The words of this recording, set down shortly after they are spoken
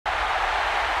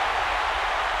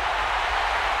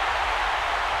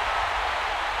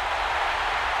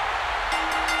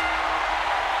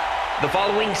The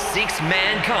following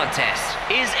six-man contest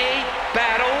is a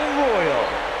battle royal.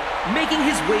 Making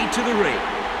his way to the ring,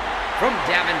 from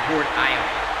Davenport,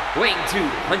 Iowa, weighing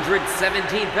 217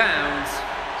 pounds,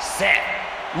 Seth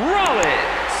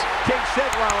Rollins. King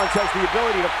Seth Rollins has the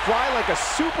ability to fly like a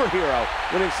superhero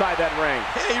when inside that ring.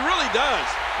 Hey, he really does.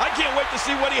 I can't wait to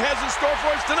see what he has in store for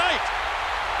us tonight.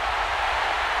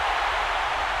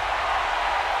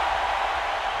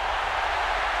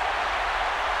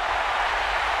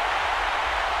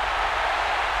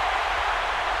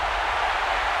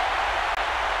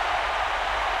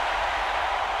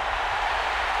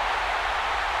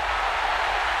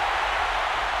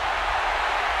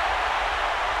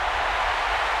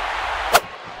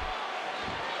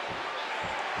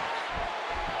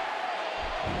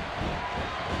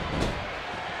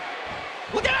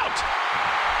 Look out!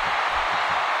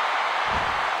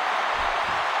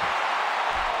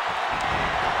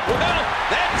 Well,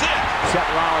 that's it.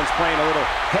 Seth Rollins playing a little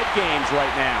head games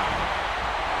right now.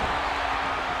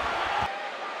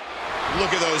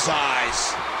 Look at those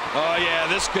eyes. Oh, yeah,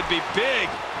 this could be big.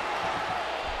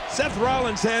 Seth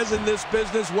Rollins has in this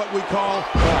business what we call...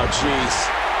 Oh, jeez.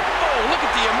 Oh, look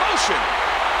at the emotion.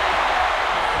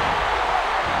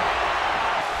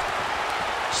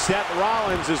 Seth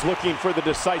Rollins is looking for the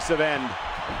decisive end.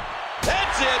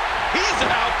 That's it. He's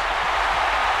out.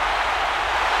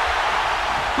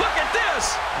 Look at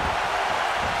this.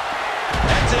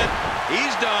 That's it.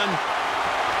 He's done.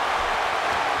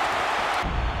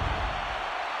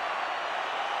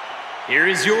 Here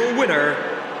is your winner,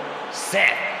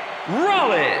 Seth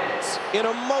Rollins. An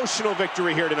emotional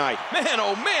victory here tonight. Man,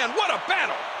 oh man, what a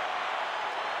battle.